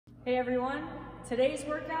Hey everyone, today's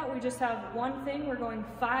workout we just have one thing. We're going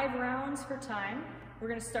 5 rounds for time. We're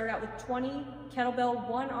going to start out with 20 kettlebell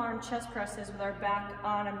one-arm chest presses with our back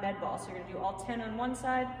on a med ball. So you're going to do all 10 on one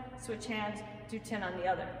side, switch hands, do 10 on the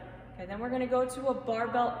other. Okay, then we're going to go to a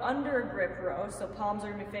barbell undergrip row. So palms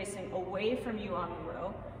are going to be facing away from you on the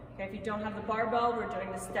row. Okay, if you don't have the barbell, we're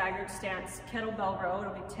doing the staggered stance kettlebell row.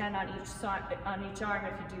 It'll be 10 on each side, on each arm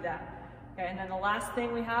if you do that. Okay, and then the last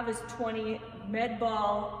thing we have is 20 med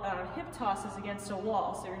ball hip tosses against a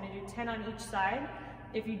wall. So you're going to do 10 on each side.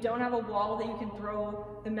 If you don't have a wall that you can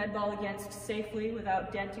throw the med ball against safely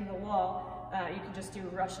without denting the wall, you can just do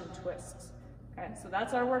Russian twists. Okay, so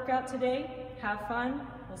that's our workout today. Have fun.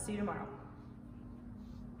 We'll see you tomorrow.